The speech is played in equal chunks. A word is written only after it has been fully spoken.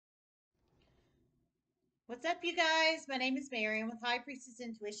What's up, you guys? My name is Mary. I'm with High Priestess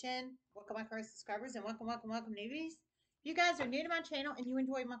Intuition. Welcome, my current subscribers, and welcome, newbies. If you guys are new to my channel and you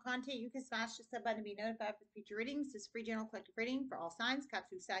enjoy my content, you can smash the sub button to be notified for future readings. This is free general collective reading for all signs,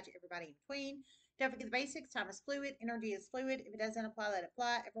 Capricorn, Sagittarius, everybody in between. Don't forget the basics. Time is fluid. Energy is fluid. If it doesn't apply, let it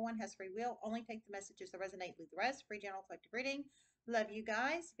fly. Everyone has free will. Only take the messages that resonate. Leave the rest. Free general collective reading. Love you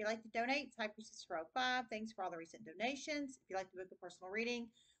guys. If you'd like to donate, it's High Priestess 405. Thanks for all the recent donations. If you'd like to book a personal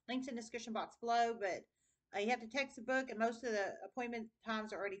reading, links in the description box below. But you have to text the book, and most of the appointment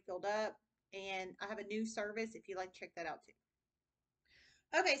times are already filled up. And I have a new service if you'd like to check that out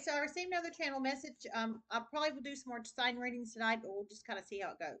too. Okay, so I received another channel message. I probably will do some more sign readings tonight, but we'll just kind of see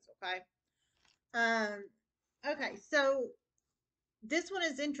how it goes. Okay. Um. Okay, so this one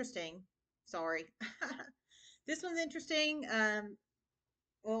is interesting. Sorry, this one's interesting.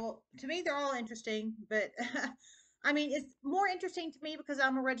 Well, to me, they're all interesting, but I mean, it's more interesting to me because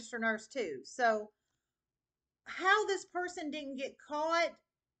I'm a registered nurse too. So how this person didn't get caught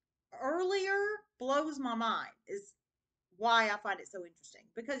earlier blows my mind, is why I find it so interesting,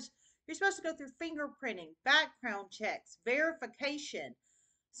 because you're supposed to go through fingerprinting, background checks, verification.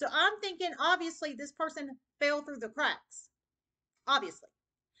 So I'm thinking, obviously, this person fell through the cracks, obviously.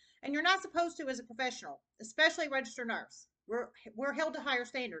 And you're not supposed to as a professional, especially a registered nurse. We're held to higher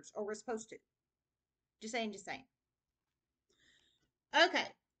standards, or we're supposed to. Just saying, just saying. Okay,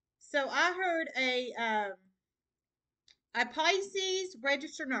 so I heard a Pisces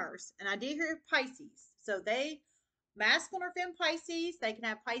registered nurse, and I did hear Pisces. So they, masculine or femme Pisces, they can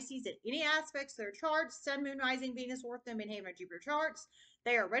have Pisces in any aspects of their charts: Sun, Moon, Rising, Venus, Orth, them, and Hammer, Jupiter charts.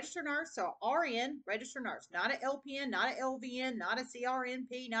 They are registered nurse, so RN, registered nurse, not an LPN, not an LVN, not a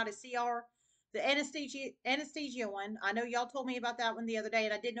CRNP, not a CR. The anesthesia one, I know y'all told me about that one the other day,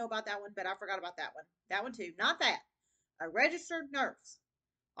 and I did know about that one, but I forgot about that one. That one too, not that. A registered nurse,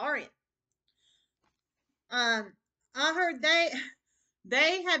 RN. Um, I heard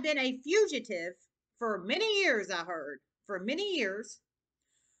they have been a fugitive for many years. I heard for many years,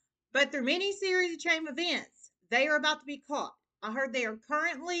 but through many series of chain events, they are about to be caught. I heard they are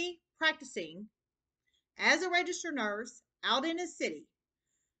currently practicing as a registered nurse out in a city.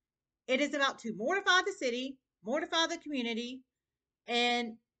 It is about to mortify the city, mortify the community,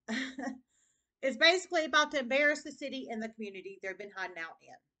 and it's basically about to embarrass the city and the community they've been hiding out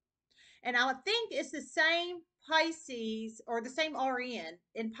in. And I would think it's the same Pisces or the same RN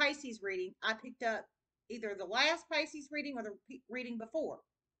in Pisces reading I picked up either the last Pisces reading or the reading before.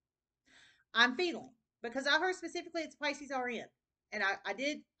 I'm feeling, because I heard specifically it's Pisces RN. And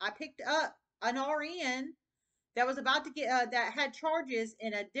I picked up an RN that was about to get, that had charges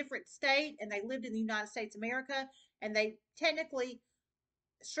in a different state, and they lived in the United States of America, and they technically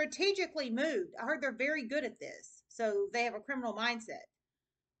strategically moved. I heard they're very good at this. So they have a criminal mindset.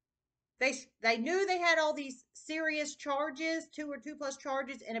 They knew they had all these serious charges, 2 or 2+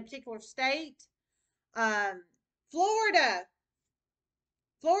 charges in a particular state. Um, Florida,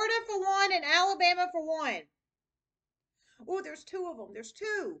 Florida for one, and Alabama for one. Oh, there's two of them. There's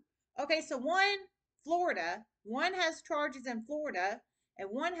two. Okay, so one, Florida, one has charges in Florida, and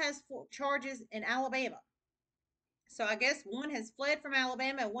one has charges in Alabama. So I guess one has fled from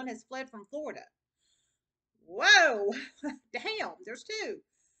Alabama and one has fled from Florida. Whoa, damn, there's two.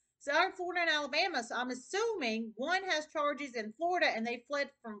 So I'm Florida and Alabama. So I'm assuming one has charges in Florida and they fled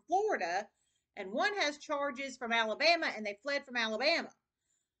from Florida, and one has charges from Alabama and they fled from Alabama.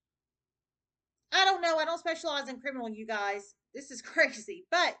 I don't know. I don't specialize in criminal, you guys. This is crazy.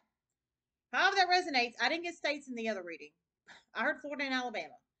 But however that resonates, I didn't get states in the other reading. I heard Florida and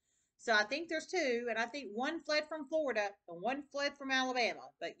Alabama. So I think there's two, and I think one fled from Florida and one fled from Alabama.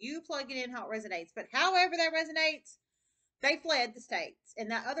 But you plug it in how it resonates. But however that resonates, they fled the states. In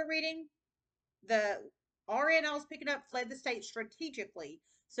that other reading, the RN I was picking up fled the state strategically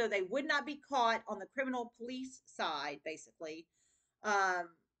so they would not be caught on the criminal police side, basically,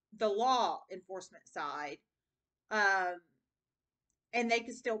 the law enforcement side, um, and they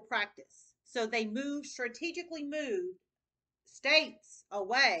could still practice. So they strategically moved states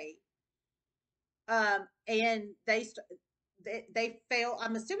away, and they fail.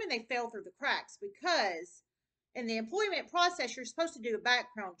 I'm assuming they fell through the cracks because in the employment process, you're supposed to do a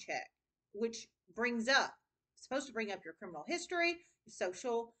background check, which supposed to bring up your criminal history, your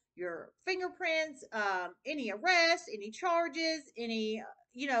social, your fingerprints, any arrests, any charges, any,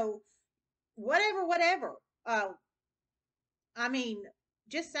 whatever. I mean,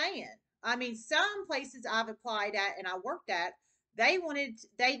 just saying. I mean, some places I've applied at and I worked at, they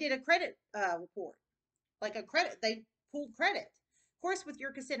did a credit report, like a credit, they pulled credit, of course, with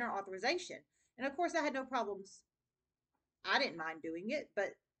your consent or authorization. And of course, I had no problems. I didn't mind doing it, but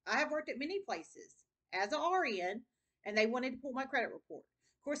I have worked at many places as an RN, and they wanted to pull my credit report.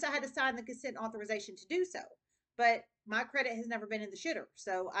 Of course, I had to sign the consent authorization to do so, but my credit has never been in the shitter,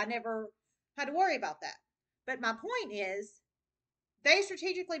 so I never had to worry about that. But my point is, they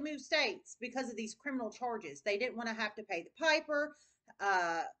strategically moved states because of these criminal charges. They didn't want to have to pay the piper.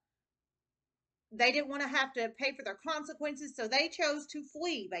 They didn't want to have to pay for their consequences, so they chose to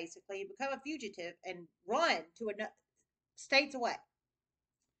flee, basically, become a fugitive and run to states away.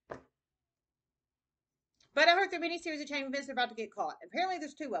 But I heard there are many series of chain events that are about to get caught. Apparently,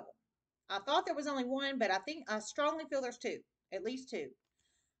 there's 2 of them. I thought there was only 1, but I strongly feel there's 2, at least 2.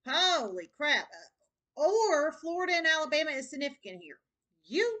 Holy crap! Or Florida and Alabama is significant here.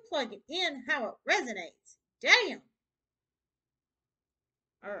 You plug it in how it resonates. Damn.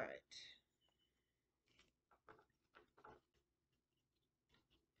 All right.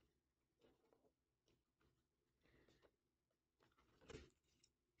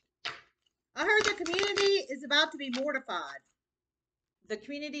 I heard the community is about to be mortified. The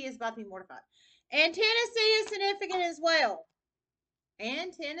community is about to be mortified. And Tennessee is significant as well.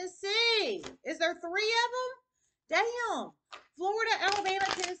 And Tennessee. Is there 3 of them? Damn. Florida, Alabama,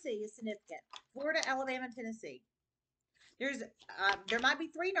 Tennessee is significant. Florida, Alabama, Tennessee. There might be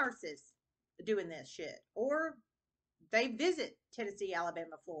 3 nurses doing this shit. Or they visit Tennessee,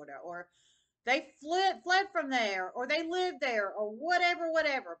 Alabama, Florida. Or they fled from there. Or they live there. Or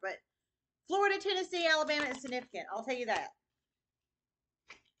whatever. But Florida, Tennessee, Alabama is significant. I'll tell you that.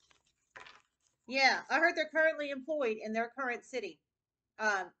 Yeah, I heard they're currently employed in their current city,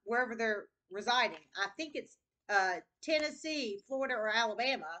 wherever they're residing. I think it's Tennessee, Florida, or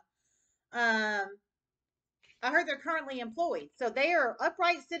Alabama. I heard they're currently employed. So they are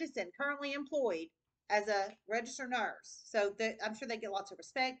upright citizen, currently employed as a registered nurse. So I'm sure they get lots of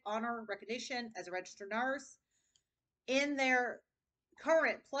respect, honor, recognition as a registered nurse in their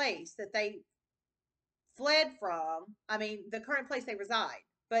current place that they fled from. I mean, the current place they reside.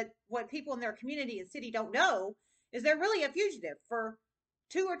 But what people in their community and city don't know is they're really a fugitive for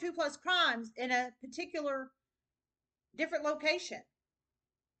 2 or 2 plus crimes in a particular different location.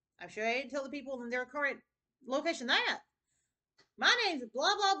 I'm sure they didn't tell the people in their current location that. My name's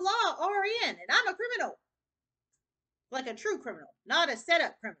blah, blah, blah, RN, and I'm a criminal. Like a true criminal, not a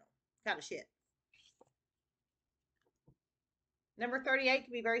setup criminal kind of shit. Number 38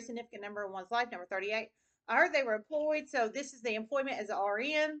 can be a very significant number in one's life. Number 38. I heard they were employed, so this is the employment as an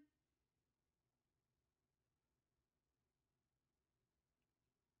RN.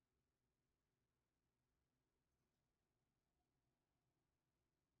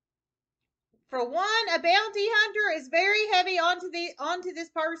 For one, a bounty hunter is very heavy onto this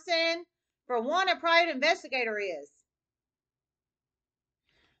person. For one, a private investigator is.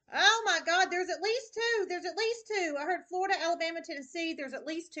 Oh my God, there's at least 2. There's at least 2. I heard Florida, Alabama, Tennessee. There's at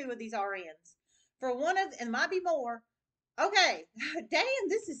least 2 of these RNs. For one of, and might be more. Okay, damn,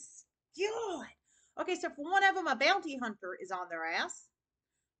 this is God. Okay, so for one of them, a bounty hunter is on their ass.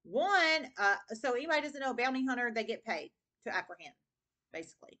 One, so anybody doesn't know, a bounty hunter, they get paid to apprehend,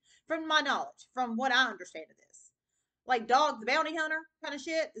 basically. From my knowledge, from what I understand of this. Like Dog the Bounty Hunter kind of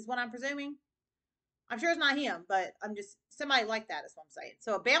shit is what I'm presuming. I'm sure it's not him, but I'm just somebody like that is what I'm saying.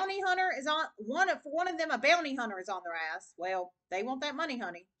 So a bounty hunter is on for one of them, a bounty hunter is on their ass. Well, they want that money,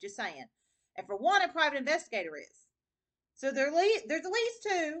 honey. Just saying. And for one, a private investigator is. So there's at least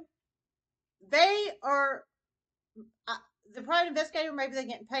 2. They are the private investigator. Maybe they're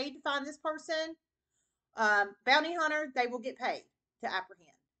getting paid to find this person. Bounty hunter, they will get paid to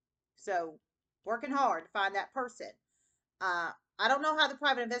apprehend. So working hard to find that person. I don't know how the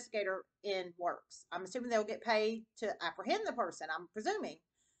private investigator end works. I'm assuming they'll get paid to apprehend the person. I'm presuming.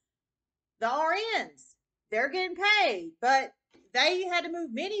 The RNs, they're getting paid, but they had to move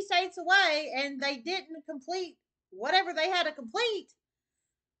many states away and they didn't complete whatever they had to complete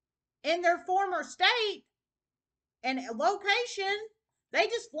in their former state and location. They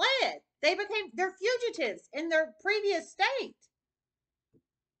just fled. They're fugitives in their previous state.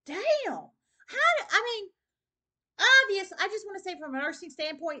 Damn. I just want to say from a nursing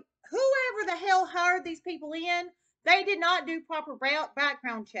standpoint, whoever the hell hired these people in, they did not do proper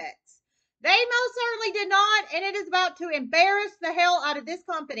background checks. They most certainly did not, and it is about to embarrass the hell out of this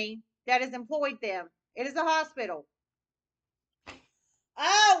company that has employed them. It is a hospital.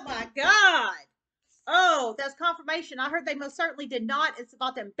 Oh my God. Oh, that's confirmation. I heard they most certainly did not. It's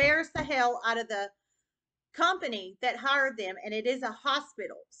about to embarrass the hell out of the company that hired them, and it is a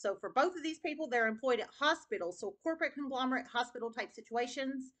hospital. So for both of these people, they're employed at hospitals. So corporate conglomerate hospital type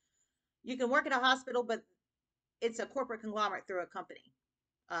situations. You can work at a hospital, but it's a corporate conglomerate through a company.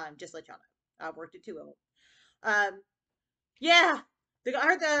 Just let y'all know. I've worked at 2 of them. Yeah. I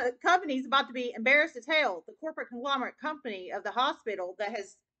heard the company's about to be embarrassed as hell. The corporate conglomerate company of the hospital that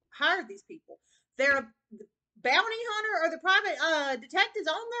has hired these people. They're bounty hunter or the private detectives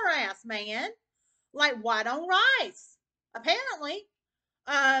on their ass, man. Like white on rice, apparently.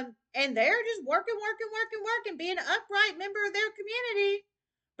 And they're just working, being an upright member of their community.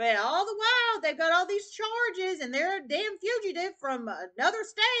 But all the while, they've got all these charges, and they're a damn fugitive from another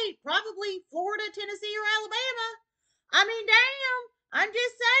state, probably Florida, Tennessee, or Alabama. I mean, damn, I'm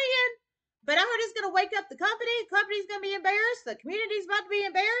just saying. But I heard it's going to wake up the company. The company's going to be embarrassed. The community's about to be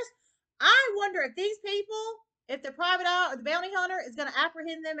embarrassed. I wonder if these people, if the private eye or the bounty hunter is going to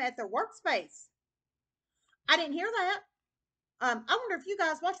apprehend them at their workspace. I didn't hear that. I wonder if you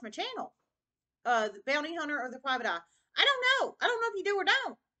guys watch my channel, the bounty hunter or the private eye. I don't know. I don't know if you do or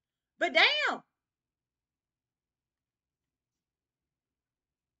don't. But damn.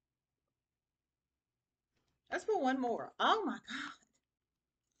 Let's put one more. Oh my God.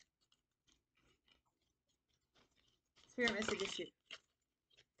 Spirit message issue.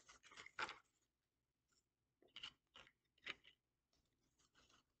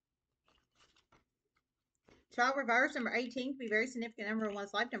 Child reverse, number 18, could be a very significant number in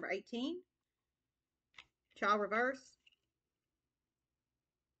one's life. Number 18. Child reverse.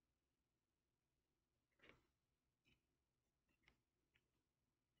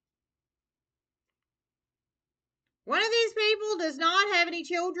 One of these people does not have any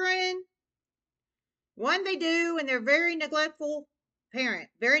children. One they do, and they're very neglectful parent.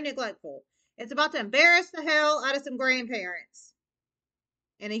 Very neglectful. It's about to embarrass the hell out of some grandparents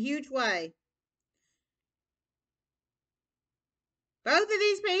in a huge way. Both of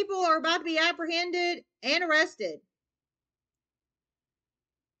these people are about to be apprehended and arrested.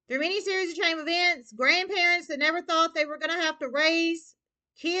 Through many series of chain events, grandparents that never thought they were going to have to raise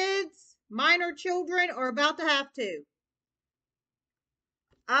kids, minor children, are about to have to.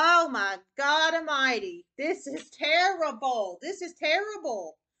 Oh my God Almighty. This is terrible. This is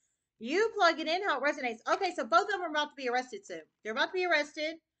terrible. You plug it in how it resonates. Okay, so both of them are about to be arrested soon. They're about to be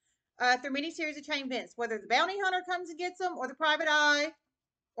arrested through many series of chain events, whether the bounty hunter comes and gets them or the private eye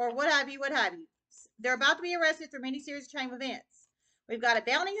or what have you, what have you. They're about to be arrested through many series of chain events. We've got a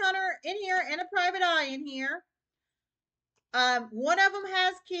bounty hunter in here and a private eye in here. One of them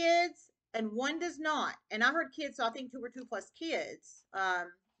has kids and one does not. And I heard kids, so I think 2 or 2 plus kids.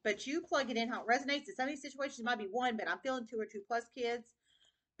 But you plug it in how it resonates. In some of these situations, it might be 1, but I'm feeling 2 or 2 plus kids.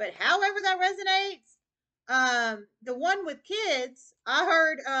 But however that resonates, the one with kids, I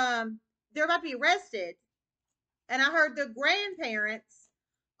heard they're about to be arrested. And I heard the grandparents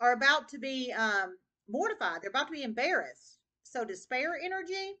are about to be mortified. They're about to be embarrassed. So despair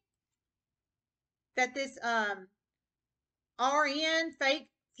energy that this RN, fake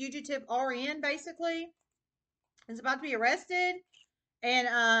fugitive RN, basically, is about to be arrested. And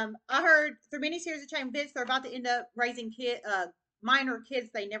I heard through many series of chain events, they're about to end up raising minor kids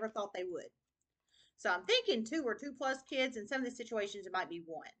they never thought they would. So I'm thinking 2 or 2 plus kids. In some of the situations, it might be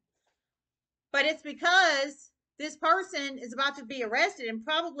 1. But it's because this person is about to be arrested and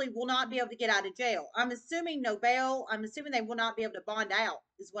probably will not be able to get out of jail. I'm assuming no bail. I'm assuming they will not be able to bond out,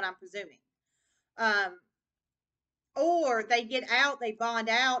 is what I'm presuming. Or they get out, they bond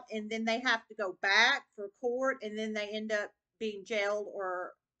out, and then they have to go back for court, and then they end up being jailed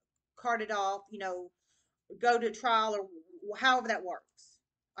or carted off, go to trial or however that works.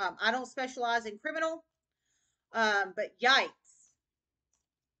 I don't specialize in criminal, but yikes.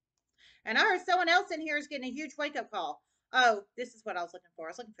 And I heard someone else in here is getting a huge wake-up call. Oh, this is what I was looking for. I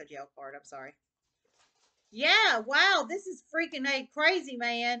was looking for a jail card. I'm sorry. Yeah, wow, this is freaking crazy,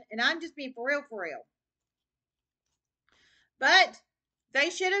 man. And I'm just being for real, for real. But they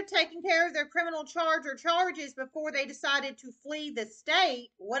should have taken care of their criminal charge or charges before they decided to flee the state,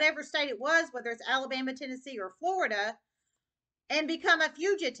 whatever state it was, whether it's Alabama, Tennessee, or Florida, and become a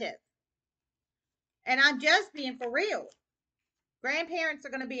fugitive. And I'm just being for real. Grandparents are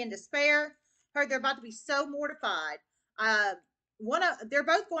going to be in despair. Heard they're about to be so mortified. They're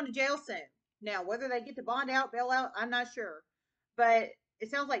both going to jail soon. Now, whether they get to bond out, bail out, I'm not sure. But it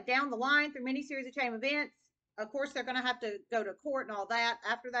sounds like down the line through many series of chain events, of course, they're going to have to go to court and all that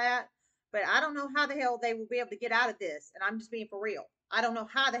after that. But I don't know how the hell they will be able to get out of this. And I'm just being for real. I don't know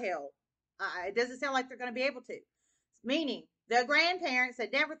how the hell. It doesn't sound like they're going to be able to. Meaning, the grandparents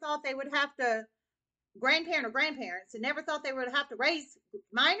that never thought they would have to, grandparent or grandparents that never thought they would have to raise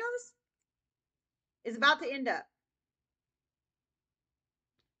minors, is about to end up.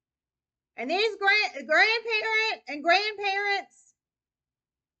 And these grandparent and grandparents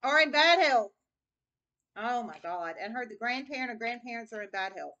are in bad health. Oh my God. And heard the grandparent or grandparents are in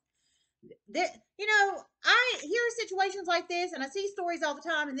bad health. You know, I hear situations like this and I see stories all the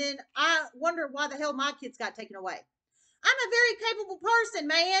time, and then I wonder why the hell my kids got taken away. I'm a very capable person,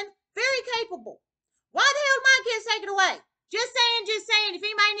 man. Very capable. Why the hell did my kids taken away? Just saying, just saying. If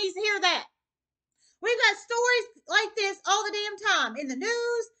anybody needs to hear that. We've got stories like this all the damn time in the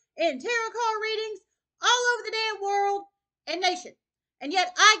news, in tarot card readings, all over the damn world and nation. And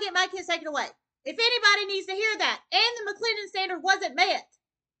yet I get my kids taken away. If anybody needs to hear that, and the McClendon standard wasn't met.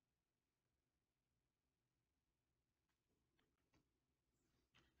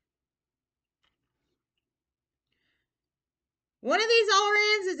 One of these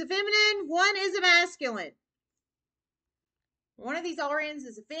RNs is a feminine, one is a masculine. One of these RNs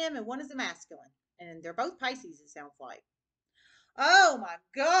is a fem and one is a masculine. And they're both Pisces, it sounds like. Oh my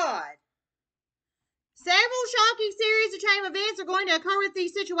God. Several shocking series of chain events are going to occur with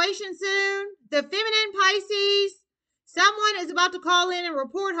these situations soon. The feminine Pisces, someone is about to call in and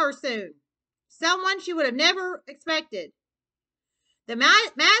report her soon. Someone she would have never expected. The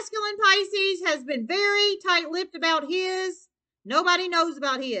masculine Pisces has been very tight-lipped about his. Nobody knows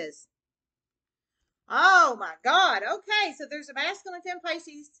about his. Oh my God. Okay, so there's a masculine femme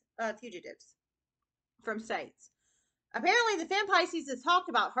Pisces fugitives from states. Apparently, the femme Pisces has talked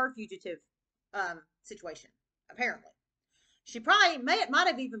about her fugitive situation. Apparently, she probably might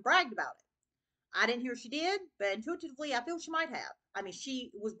have even bragged about it. I didn't hear she did, but intuitively, I feel she might have. I mean, she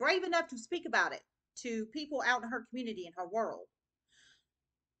was brave enough to speak about it to people out in her community and her world.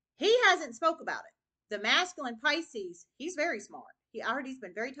 He hasn't spoke about it. The masculine Pisces, he's very smart. I heard he's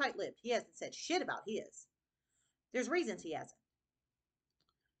been very tight-lipped. He hasn't said shit about his. There's reasons he hasn't.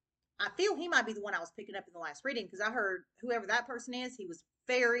 I feel he might be the one I was picking up in the last reading, because I heard whoever that person is,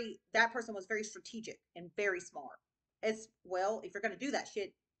 that person was very strategic and very smart. It's, well, if you're going to do that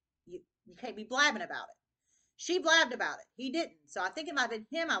shit, you can't be blabbing about it. She blabbed about it. He didn't. So I think it might have been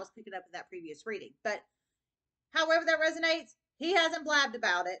him I was picking up in that previous reading. But however that resonates, he hasn't blabbed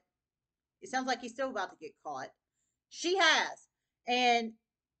about it. It sounds like he's still about to get caught. She has. And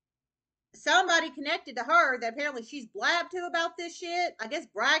somebody connected to her that apparently she's blabbed to about this shit. I guess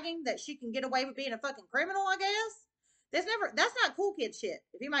bragging that she can get away with being a fucking criminal, I guess. That's not cool kid shit.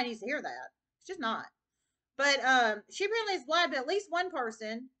 If anybody needs to hear that. It's just not. But she apparently has blabbed at least one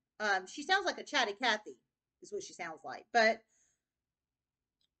person. She sounds like a chatty Cathy, is what she sounds like. But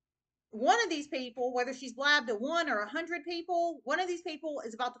one of these people, whether she's blabbed to 1 or 100 people, one of these people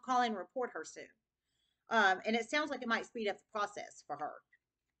is about to call in and report her soon. And it sounds like it might speed up the process for her.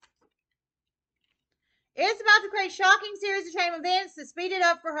 It's about to create shocking series of chain events to speed it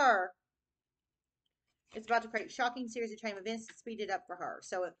up for her. It's about to create shocking series of chain events to speed it up for her.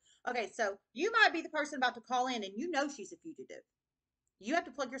 So, okay, so you might be the person about to call in and you know she's a fugitive. You have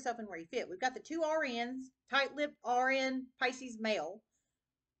to plug yourself in where you fit. We've got the 2 RNs, tight-lipped RN, Pisces male,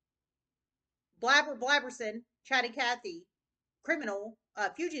 Blabberson, Chatty Cathy, criminal,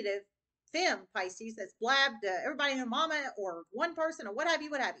 fugitive, femme Pisces that's blabbed everybody and their mama or one person or what have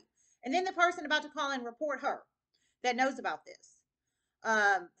you. And then the person about to call in report her that knows about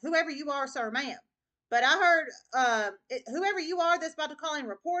this. Whoever you are, sir, ma'am. But I heard whoever you are that's about to call in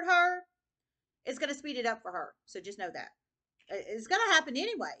report her, it's going to speed it up for her. So just know that. It's going to happen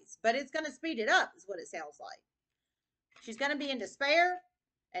anyways, but it's going to speed it up is what it sounds like. She's going to be in despair,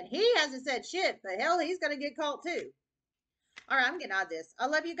 and he hasn't said shit, but hell, he's going to get caught too. All right, I'm getting out of this. I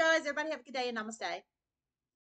love you guys. Everybody have a good day, and namaste.